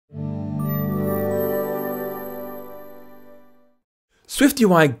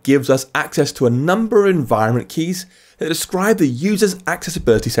SwiftUI gives us access to a number of environment keys that describe the user's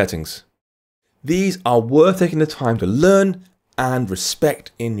accessibility settings. These are worth taking the time to learn and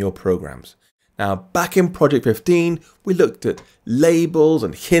respect in your programs. Now, back in Project 15, we looked at labels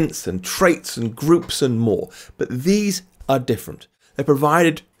and hints and traits and groups and more, but these are different. They're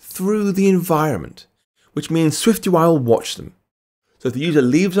provided through the environment, which means SwiftUI will watch them. So if the user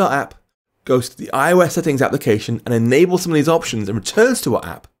leaves our app, goes to the iOS settings application and enables some of these options and returns to our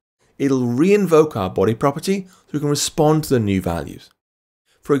app, it'll re-invoke our body property so we can respond to the new values.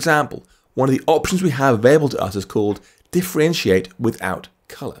 For example, one of the options we have available to us is called differentiate without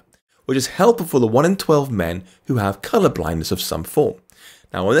color, which is helpful for the 1 in 12 men who have color blindness of some form.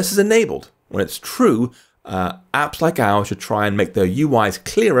 Now, when this is enabled, when it's true, apps like ours should try and make their UIs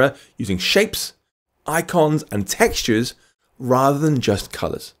clearer using shapes, icons, and textures rather than just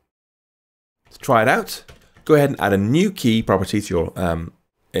colors. To try it out, go ahead and add a new key property to your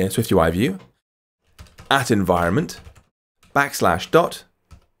SwiftUI view, @environment, /dot,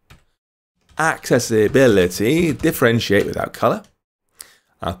 accessibility, differentiate without color.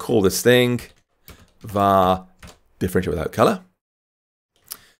 I'll call this thing var differentiate without color.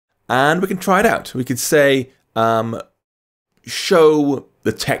 And we can try it out. We could say show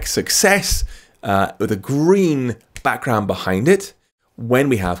the text success with a green background behind it when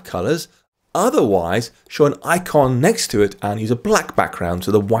we have colors. Otherwise, show an icon next to it and use a black background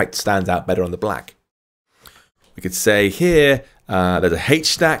so the white stands out better on the black. We could say here there's a H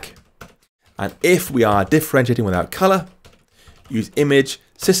stack, and if we are differentiating without color, use image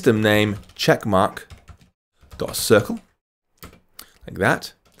system name checkmark dot circle like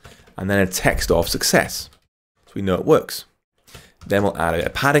that, and then a text of success so we know it works. Then we'll add a bit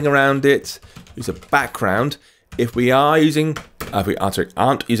of padding around it, use a background. If we are using,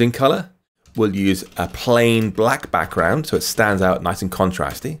 aren't using color, we'll use a plain black background so it stands out nice and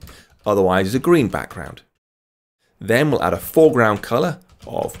contrasty. Otherwise, use a green background. Then we'll add a foreground color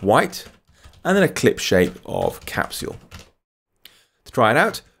of white and then a clip shape of capsule. To try it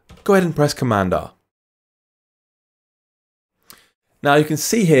out, go ahead and press Command R. Now you can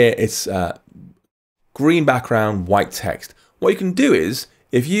see here it's green background, white text. What you can do is,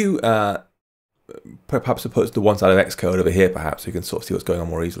 if you perhaps put it to one side of Xcode over here, perhaps, so you can sort of see what's going on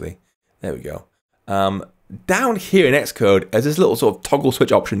more easily. There we go. Down here in Xcode, there's this little sort of toggle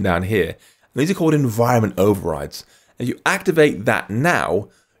switch option down here. And these are called environment overrides. As you activate that now,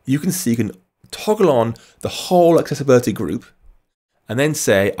 you can see you can toggle on the whole accessibility group and then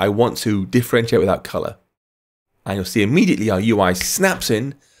say, I want to differentiate without color. And you'll see immediately our UI snaps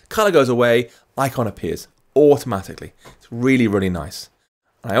in, color goes away, icon appears automatically. It's really, really nice.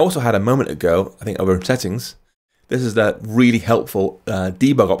 I also had a moment ago, I think over in settings, this is the really helpful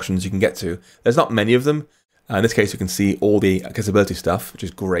debug options you can get to. There's not many of them. In this case, you can see all the accessibility stuff, which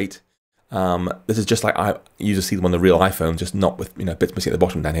is great. This is just like I usually see them on the real iPhone, just not with bits missing at the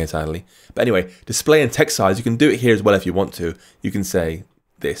bottom down here, sadly. But anyway, display and text size, you can do it here as well if you want to. You can say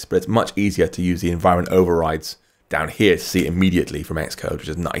this, but it's much easier to use the environment overrides down here to see it immediately from Xcode, which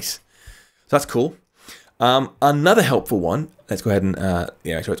is nice. So that's cool. Another helpful one, let's go ahead and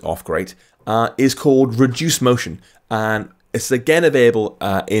make sure it's off, great, is called Reduce Motion. And it's again available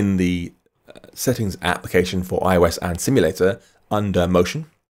in the settings application for iOS and Simulator under Motion.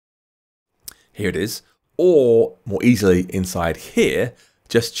 Here it is. Or more easily inside here,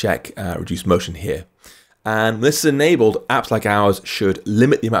 just check Reduce Motion here. And when this is enabled, apps like ours should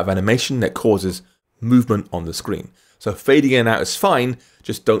limit the amount of animation that causes movement on the screen. So fading in and out is fine,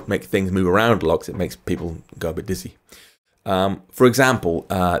 just don't make things move around a lot because it makes people go a bit dizzy. For example,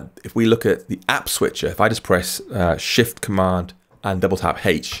 if we look at the app switcher, if I just press Shift Command and double tap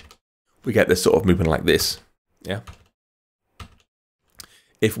H, we get this sort of movement like this. Yeah.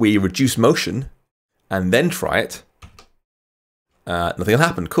 If we reduce motion and then try it, nothing will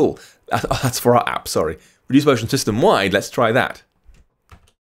happen. Cool. That's for our app, sorry. Reduce motion system-wide, let's try that.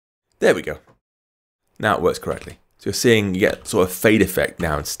 There we go. Now it works correctly. So you're seeing you get sort of fade effect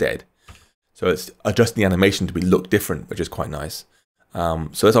now instead. So it's adjusting the animation to look different, which is quite nice. So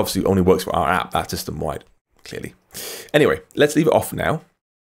this obviously only works for our app, that's system-wide, clearly. Anyway, let's leave it off now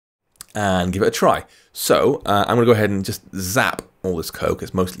and give it a try. So I'm going to go ahead and just zap all this code, 'cause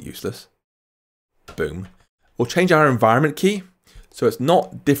it's mostly useless. Boom. We'll change our environment key. So it's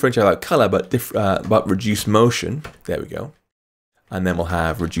not differentiate without color, but reduce motion. There we go. And then we'll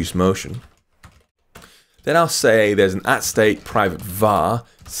have reduce motion. Then I'll say there's an @state private var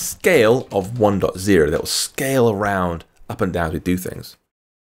scale of 1.0 that will scale around up and down as we do things.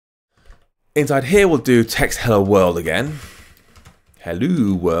 Inside here, we'll do text hello world again.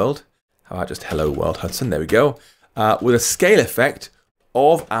 Hello world. How about just hello world Hudson? There we go. With a scale effect,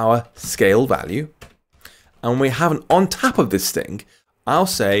 of our scale value. And when we have an on top of this thing, I'll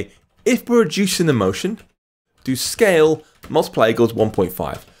say, if we're reducing the motion, do scale multiply equals 1.5.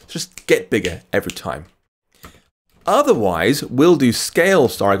 So just get bigger every time. Otherwise, we'll do scale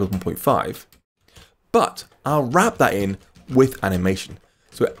star equals 1.5, but I'll wrap that in with animation.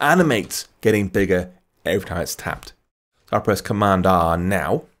 So it animates getting bigger every time it's tapped. So I'll press Command R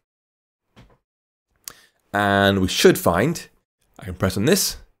now. And we should find, I can press on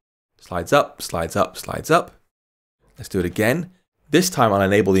this, slides up, slides up, slides up. Let's do it again. This time I'll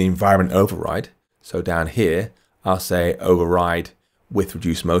enable the environment override. So down here, I'll say override with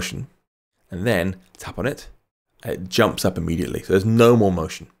reduced motion. And then tap on it. It jumps up immediately. So there's no more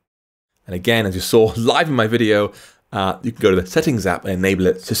motion. And again, as you saw live in my video, you can go to the settings app and enable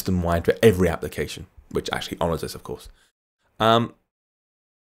it system-wide for every application, which actually honors this, of course. I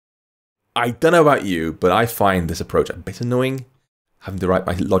don't know about you, but I find this approach a bit annoying, having to write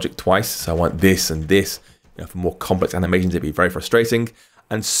my logic twice. So I want this and this. You know, for more complex animations, it'd be very frustrating.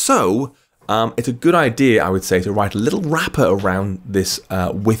 And so it's a good idea, I would say, to write a little wrapper around this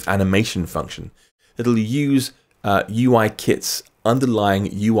with animation function. It'll use UIKit's underlying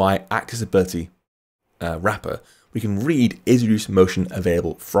UI accessibility wrapper. We can read is reduced motion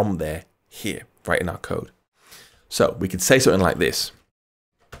available from there here, right in our code. So we could say something like this.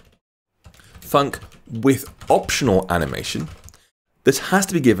 Func with optional animation. This has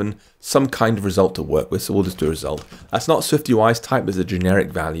to be given some kind of result to work with, so we'll just do a result. That's not SwiftUI's type, it's a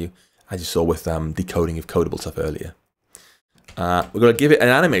generic value, as you saw with decoding of codable stuff earlier. We're going to give it an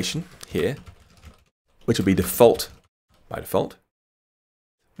animation here, which will be default by default.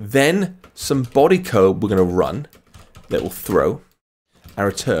 Then some body code we're going to run that will throw and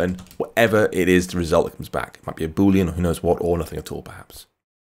return whatever it is the result that comes back. It might be a Boolean or who knows what, or nothing at all perhaps.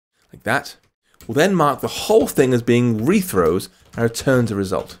 Like that. We'll then mark the whole thing as being rethrows and returns a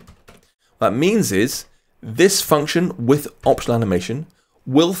result. What that means is this function with optional animation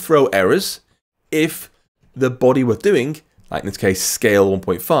will throw errors if the body we're doing, like in this case scale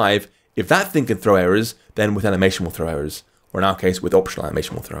 1.5, if that thing can throw errors, then with animation will throw errors. Or in our case, with optional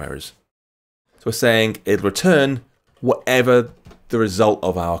animation will throw errors. So we're saying it'll return whatever the result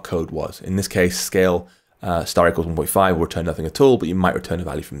of our code was. In this case, scale star equals 1.5 will return nothing at all, but you might return a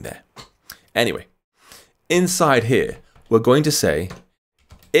value from there. Anyway, inside here, we're going to say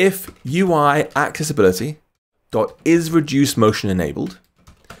if UI accessibility dot is reduced motion enabled,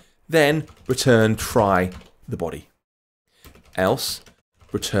 then return try the body. Else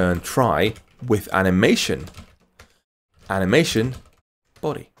return try with animation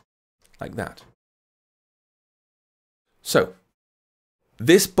body, like that. So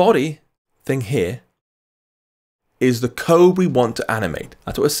this body thing here is the code we want to animate.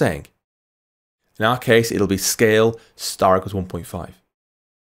 That's what we're saying. In our case, it'll be scale star equals 1.5.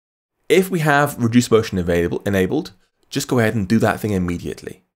 If we have reduced motion enabled, just go ahead and do that thing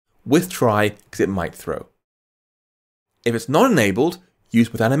immediately. With try, because it might throw. If it's not enabled,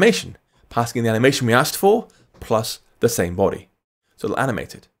 use with animation, passing in the animation we asked for, plus the same body. So it'll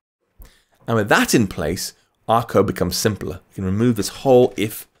animate it. And with that in place, our code becomes simpler. We can remove this whole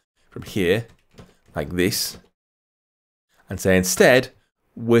if from here, like this, and say instead,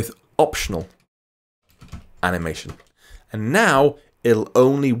 with optional animation. And now it'll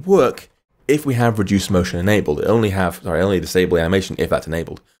only work if we have reduced motion enabled. It'll only disable the animation if that's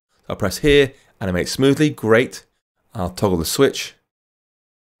enabled. So I'll press here, animate smoothly, great. I'll toggle the switch.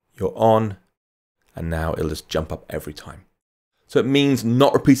 You're on, and now it'll just jump up every time. So it means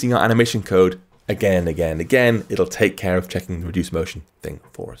not repeating our animation code again and again and again. It'll take care of checking the reduced motion thing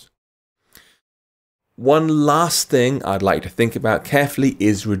for us. One last thing I'd like you to think about carefully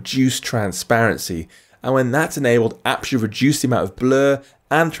is reduced transparency. And when that's enabled, apps should reduce the amount of blur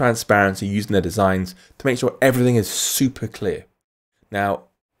and transparency used in their designs to make sure everything is super clear. Now,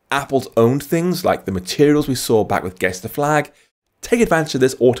 Apple's own things like the materials we saw back with Guess the Flag take advantage of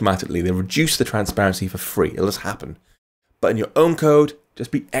this automatically. They reduce the transparency for free. It'll just happen. But in your own code,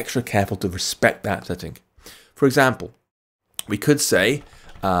 just be extra careful to respect that setting. For example, we could say,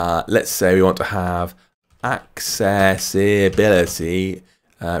 let's say we want to have accessibility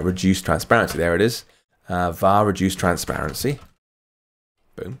reduced transparency. There it is. var reduced transparency.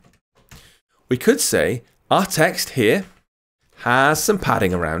 Boom. We could say our text here has some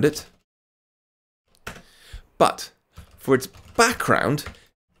padding around it. But for its background,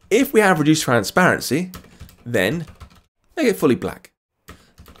 if we have reduced transparency, then make it fully black.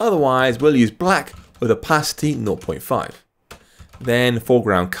 Otherwise, we'll use black with opacity 0.5. Then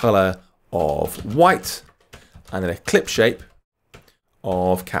foreground color of white, and then a clip shape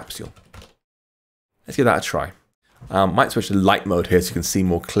of capsule. Let's give that a try. Might switch to light mode here so you can see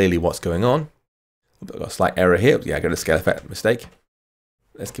more clearly what's going on. I've got a slight error here. Yeah, I got a scale effect mistake.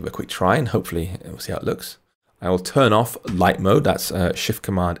 Let's give it a quick try and hopefully we'll see how it looks. I will turn off light mode. That's Shift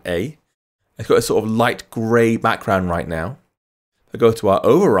Command A. It's got a sort of light grey background right now. I go to our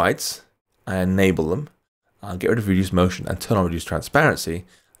overrides and enable them. I'll get rid of reduce motion and turn on reduce transparency.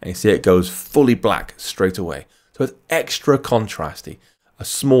 And you see it goes fully black straight away. So it's extra contrasty. A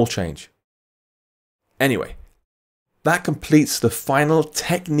small change. Anyway, that completes the final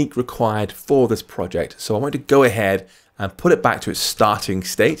technique required for this project. So I want to go ahead and put it back to its starting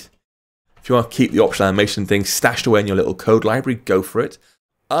state. If you want to keep the optional animation thing stashed away in your little code library, go for it.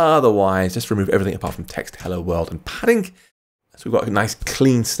 Otherwise, just remove everything apart from text, hello world, and padding. So we've got a nice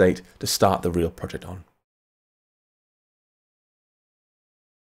clean state to start the real project on.